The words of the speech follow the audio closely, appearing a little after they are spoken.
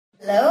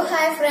Hello,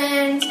 hi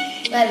friends.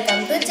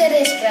 Welcome to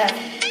Cherry's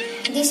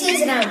Craft. This is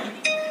Ram.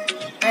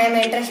 I am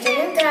interested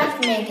in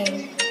craft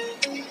making.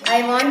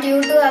 I want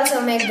you to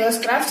also make those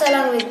crafts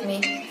along with me.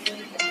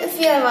 If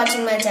you are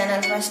watching my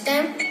channel first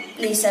time,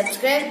 please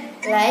subscribe,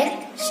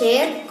 like,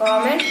 share,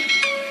 comment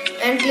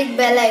and click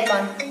bell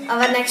icon.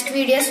 Our next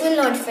videos will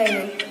notify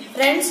you.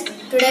 Friends,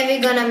 today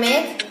we gonna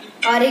make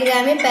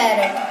origami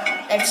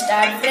parrot. Let's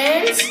start,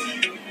 friends.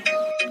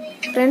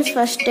 Friends,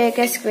 first take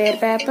a square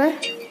paper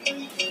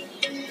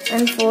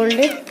and fold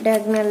it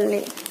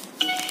diagonally.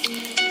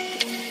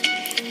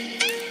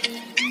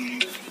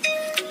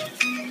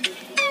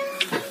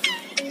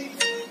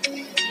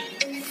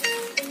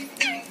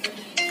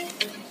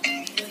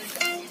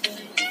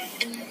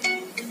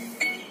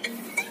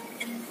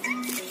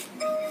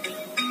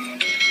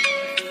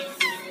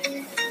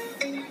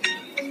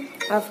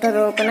 After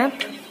open up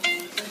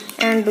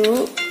and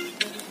do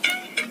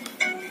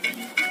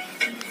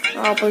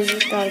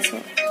opposite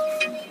also.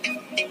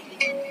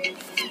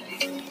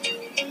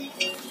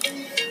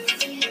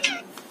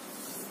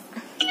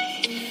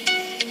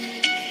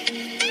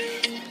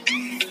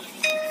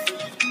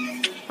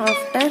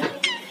 After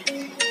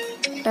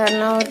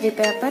turn over the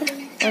paper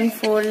and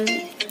fold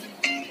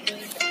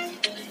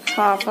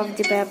half of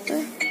the paper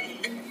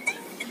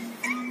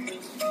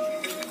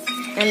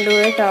and do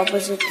it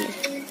oppositely.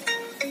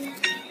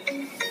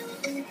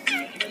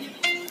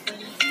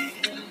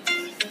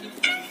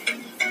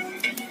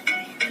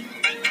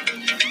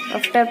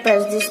 After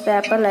press this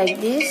paper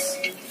like this.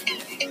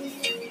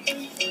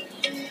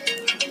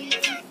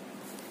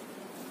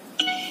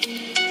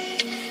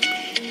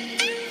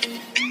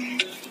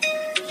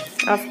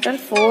 After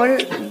fold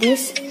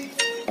this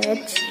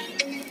edge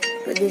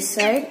to this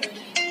side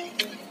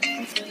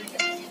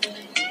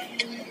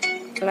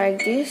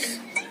like this.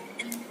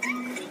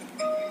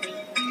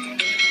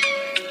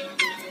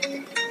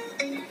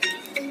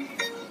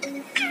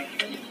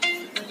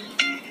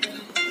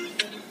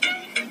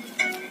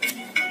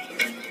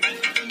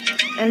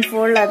 And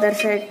fold other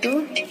side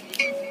too.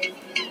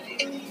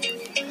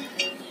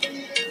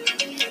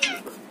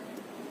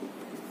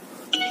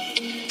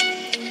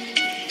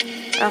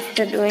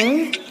 After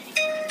doing,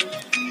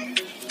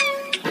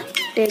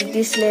 take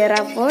this layer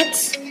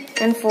upwards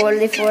and fold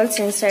the folds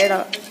inside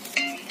out.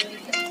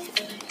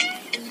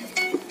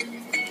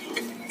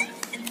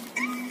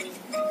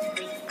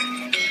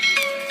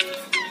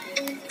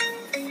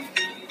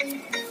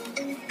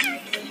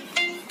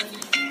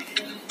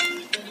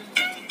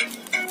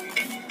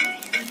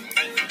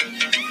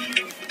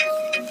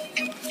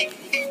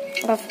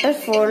 After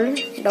fold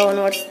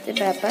downwards the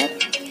paper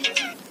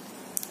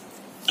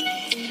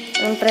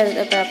and press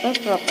the paper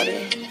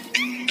properly.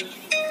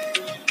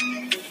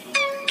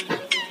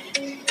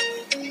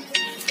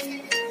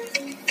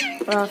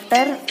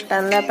 After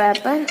turn the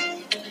paper,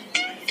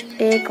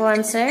 take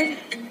one side,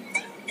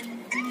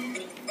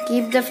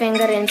 keep the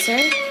finger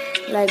inside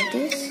like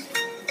this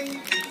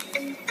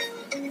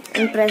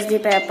and press the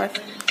paper.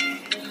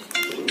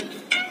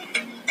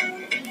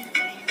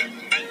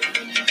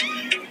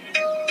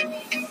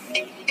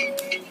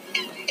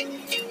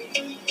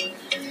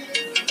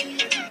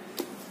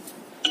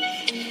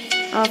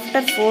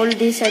 After fold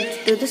this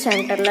edge to the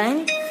center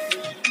line.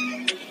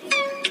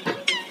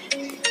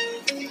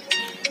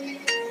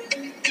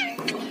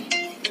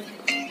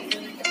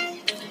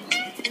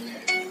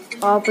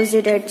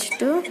 Opposite edge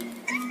to.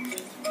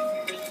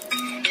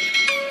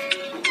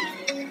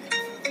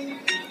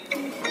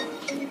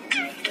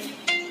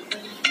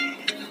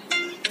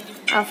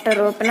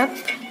 After open up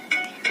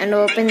and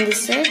open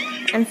this side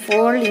and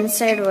fold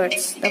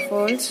insidewards the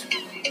folds.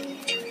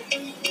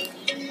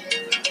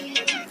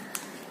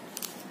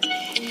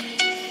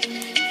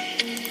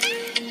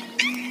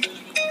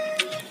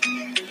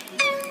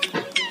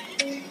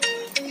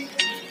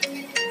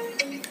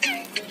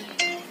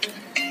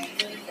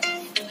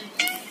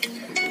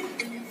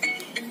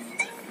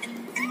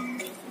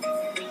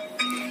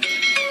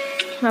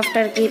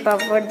 After keep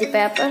upward the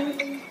paper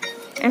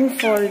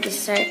and fold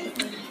this side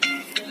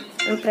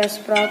and press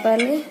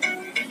properly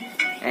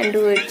and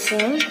do it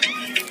same.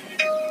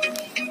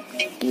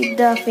 Keep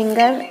the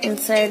finger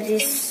inside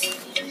this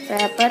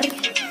paper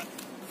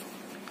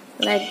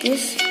like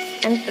this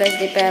and press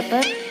the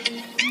paper.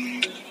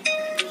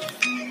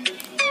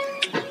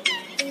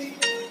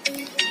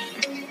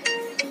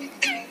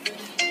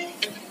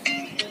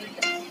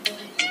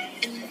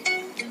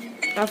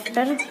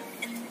 After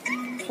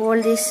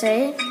fold this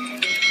side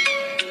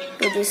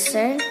to this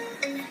side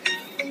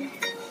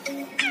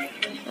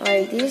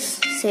like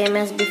this, same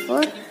as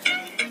before,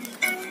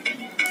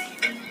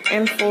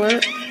 and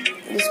fold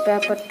this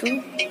paper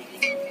too.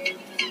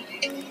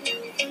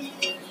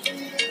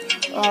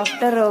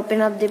 After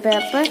open up the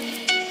paper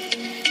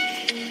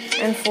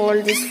and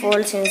fold these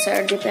folds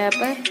inside the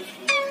paper.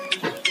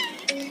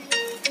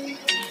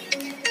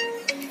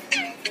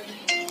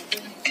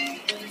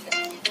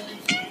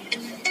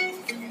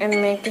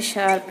 And make a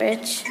sharp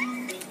edge.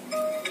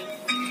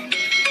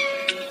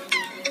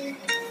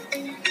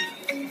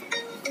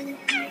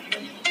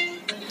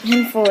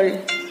 And fold.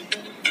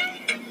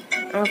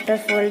 After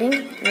folding,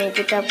 make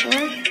it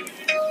upward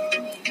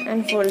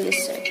and fold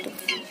this side too.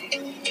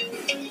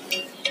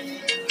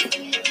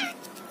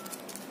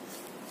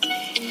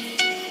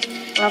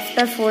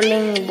 After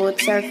folding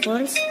both side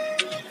folds,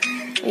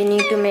 we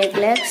need to make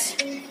legs.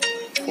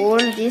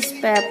 Fold this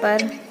paper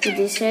to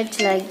this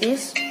edge like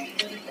this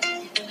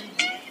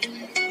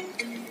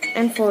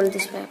and fold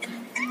this paper.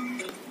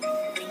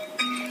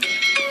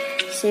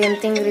 Same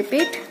thing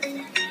repeat.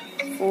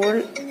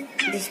 Fold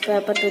this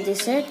paper to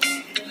this edge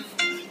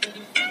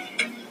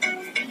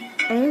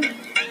and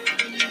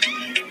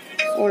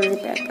fold the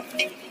paper.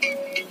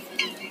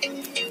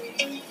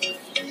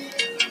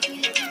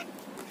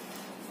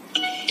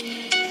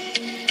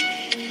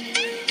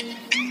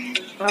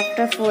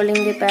 After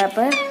folding the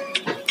paper,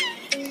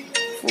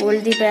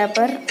 fold the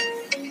paper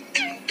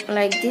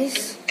like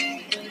this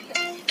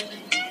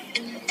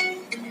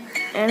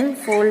and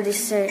fold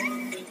this side.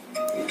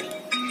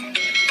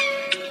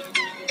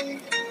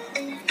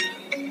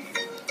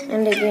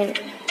 And again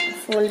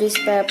fold this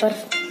paper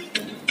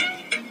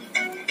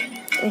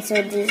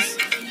inside this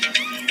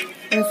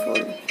and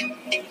fold.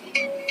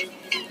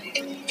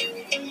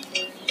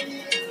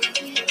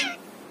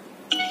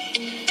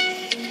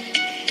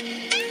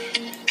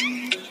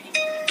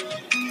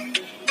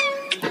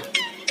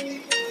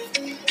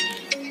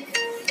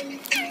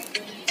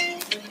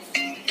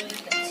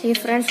 See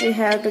friends, we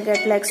have to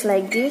get legs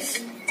like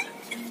this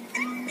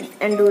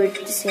and do it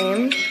the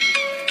same.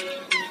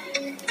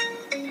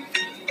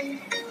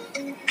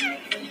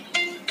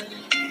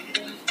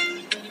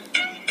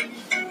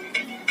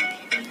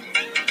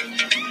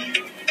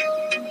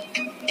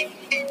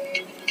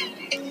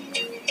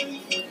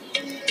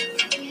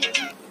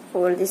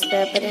 Fold this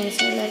paper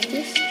inside like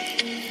this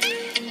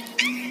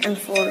and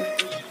fold.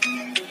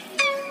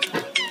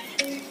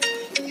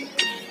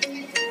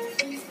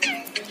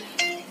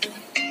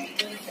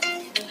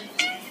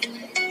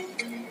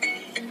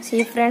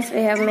 See friends,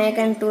 we have made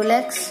 2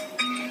 legs.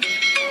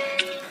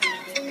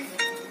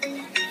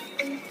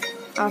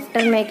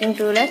 After making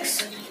 2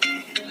 legs,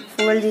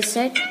 fold this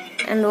side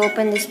and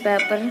open this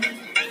paper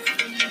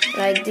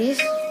like this.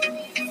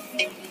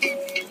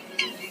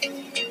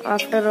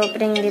 After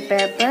opening the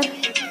paper,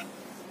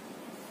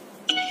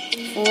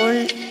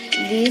 fold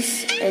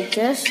these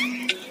edges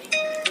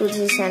to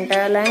the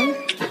center line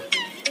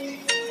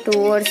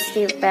towards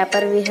the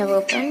paper we have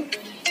opened.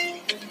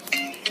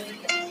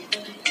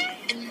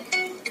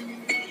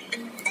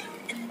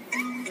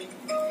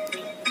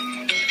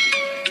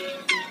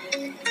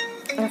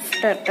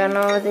 After, turn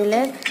over the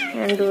leg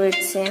and do it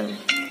same.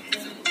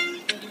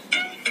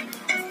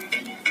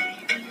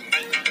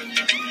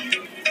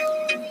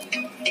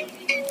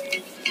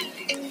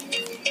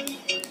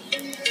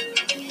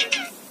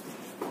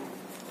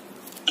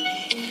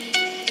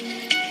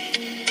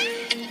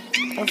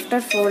 After,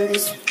 fold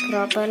this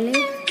properly.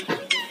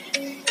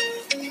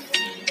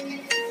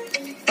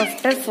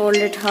 After, fold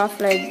it half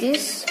like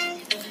this.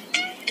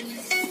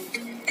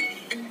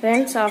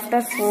 Friends,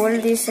 after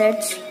fold this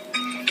edge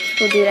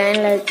to the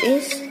line like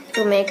this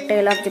to make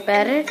tail of the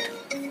parrot.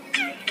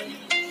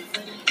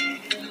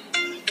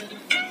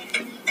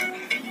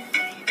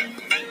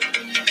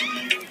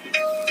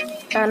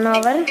 Turn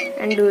over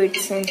and do it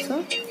same.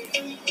 So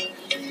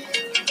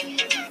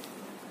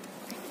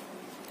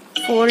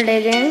fold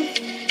again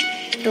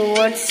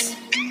towards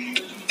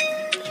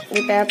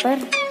the paper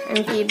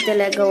and keep the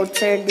leg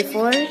outside the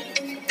fold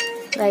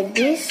like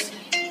this.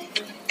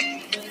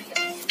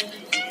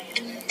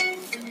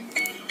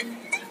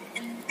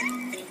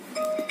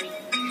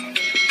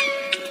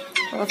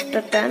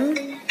 After turn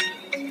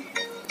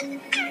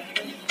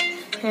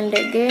and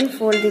again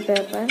fold the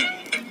paper.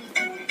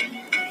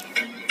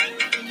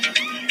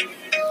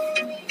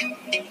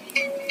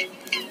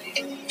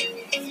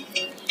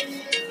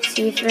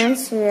 See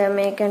friends, we are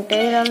making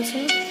tail also.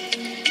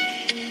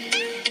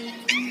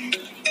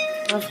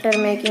 After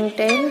making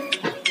tail,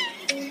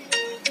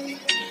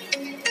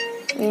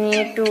 we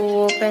need to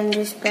open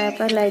this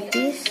paper like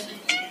this.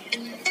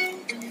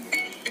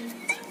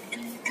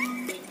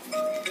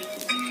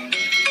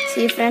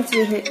 See friends,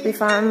 we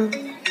form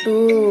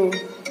 2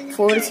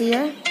 folds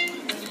here.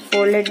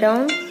 Fold it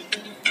down.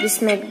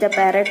 This make the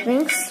parrot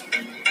wings.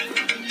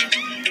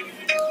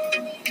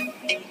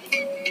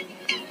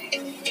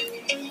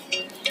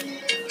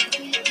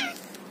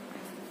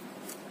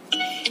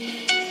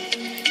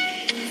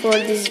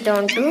 Fold this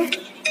down too.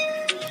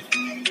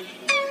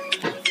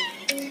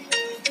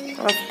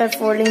 After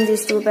folding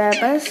these 2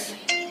 papers,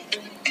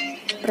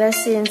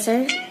 press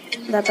inside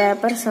the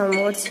paper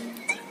somewhat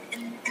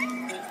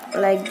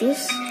like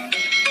this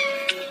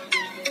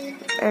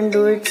and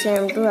do it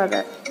same to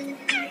other.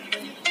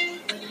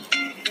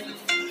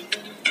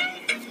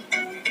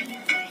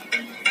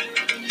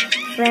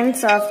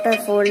 Friends, after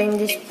folding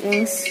these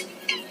wings,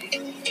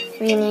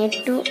 we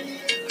need to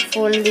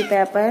fold the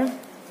paper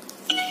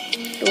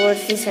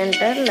towards the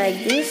center like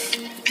this.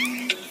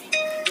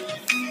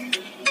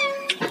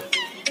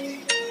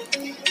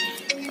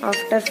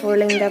 After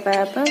folding the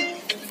paper,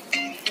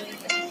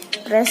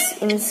 press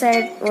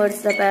inside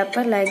towards the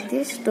paper like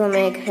this to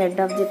make head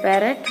of the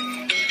parrot.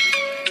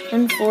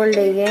 and fold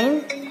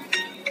again.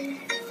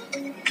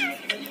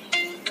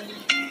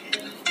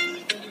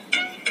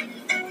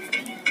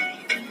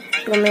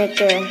 To make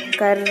a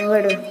curved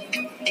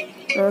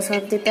nose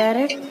of the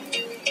parrot.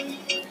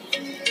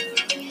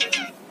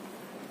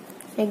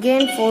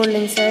 Again fold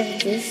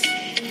inside this.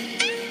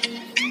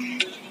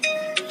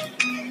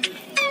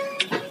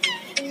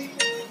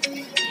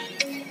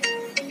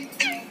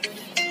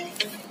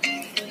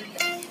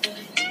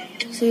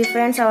 See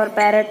friends, our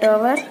parrot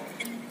over.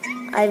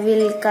 I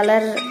will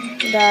color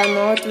the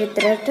mouth with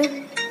red.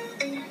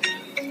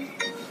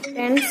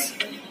 Friends,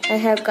 I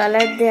have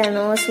colored the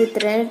nose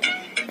with red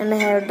and I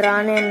have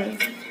drawn in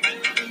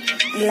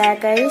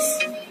black eyes.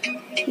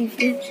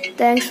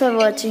 Thanks for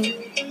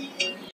watching.